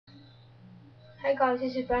Hey guys,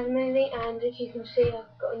 this is Brandon Mooney, and as you can see,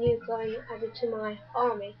 I've got a new clone added to my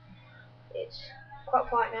army. It's quite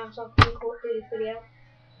quiet now, so I can record this video.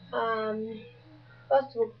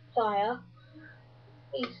 First of all, Fire,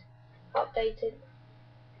 he's updated,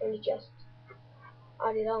 and he just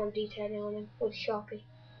added arm detailing on him with Sharpie.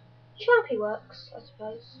 Sharpie works, I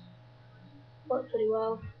suppose. Works pretty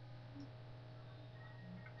well.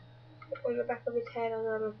 On the back of his head, I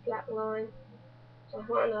have a black line. So I've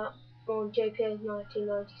written up on JPA's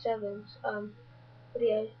 1997's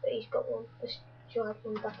video that he's got one, a stripe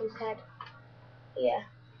on the back of his head. Yeah,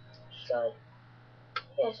 so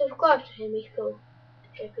yeah, subscribe to him, he's cool.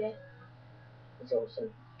 JPA, he's awesome.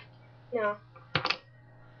 Now,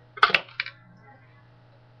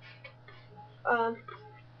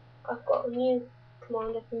 I've got a new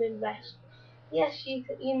commander from Invest. Yes,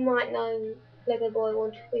 you might know Lego Boy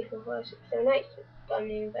 1, 2, 3, 4, 5, 6, 7, 8 done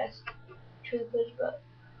the Invest troopers, but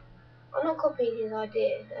I'm not copying his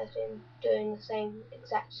ideas, as in doing the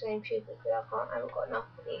exact same troopers, because I haven't got enough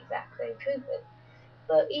of the exact same troopers.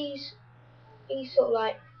 But he's sort of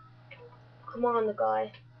like commander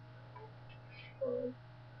guy.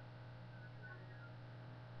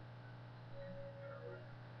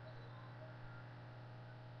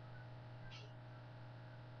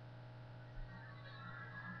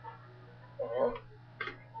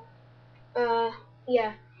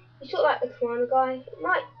 Yeah, he's sort of like the commander guy.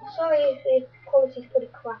 Sorry if the quality's pretty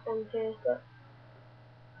crap on here, but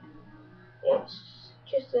it's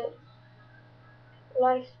just that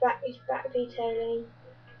his back detailing,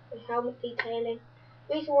 his helmet detailing.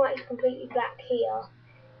 The reason why it's completely black here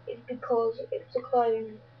is because it's a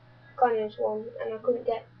clone Gunners one, and I couldn't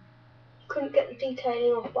get the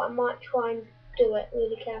detailing off, but I might try and do it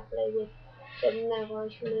really carefully with the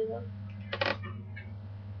navigation mover.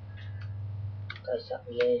 Goes up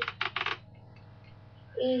with you.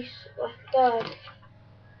 He's my third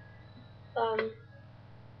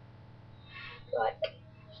like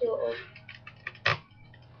sort of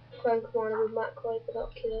clone commander with macro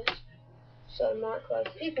binoculars. So macro.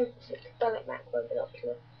 People spell it macro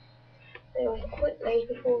binocular. Anyway, quickly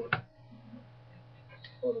before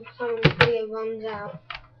the time of the video runs out,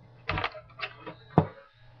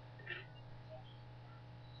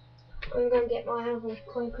 I'm going to get my hands on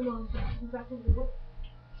clone commander.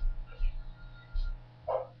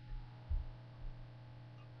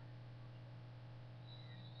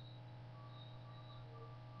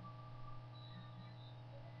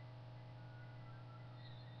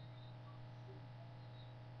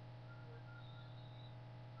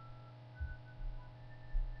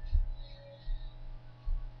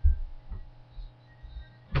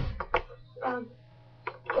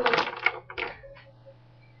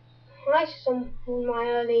 I noticed some of my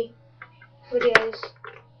early videos,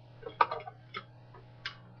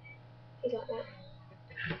 things like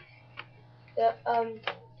that,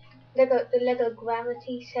 the Lego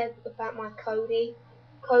Gravity said about my Cody.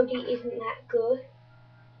 Cody isn't that good.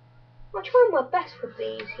 I try my best with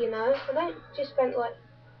these, you know. I don't just spend like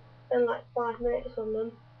 5 minutes on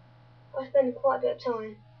them. I spend quite a bit of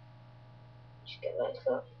time. Just get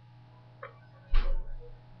that up.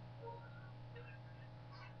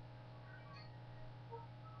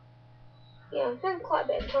 Yeah, I spend quite a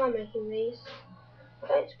bit of time making these. I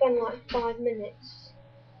don't spend like 5 minutes,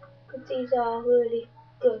 because these are really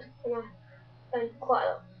good, and I spend quite a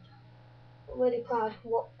lot. I'm really proud of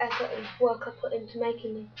what effort and work I put into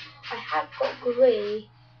making them. I have got Gree,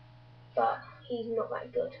 but he's not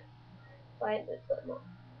that good. So I ended up putting him up.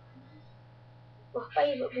 My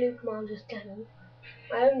favourite blue commander is Devon.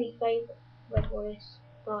 My only favourite red one is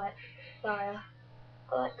Fire. I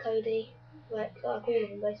like Cody. I like all of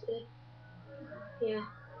them basically. Yeah.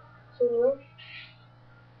 So all of them.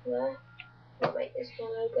 There. I'll make this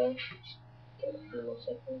one logo. Just give it a few more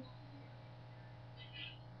seconds.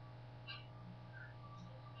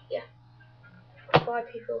 Yeah. Bye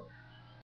people.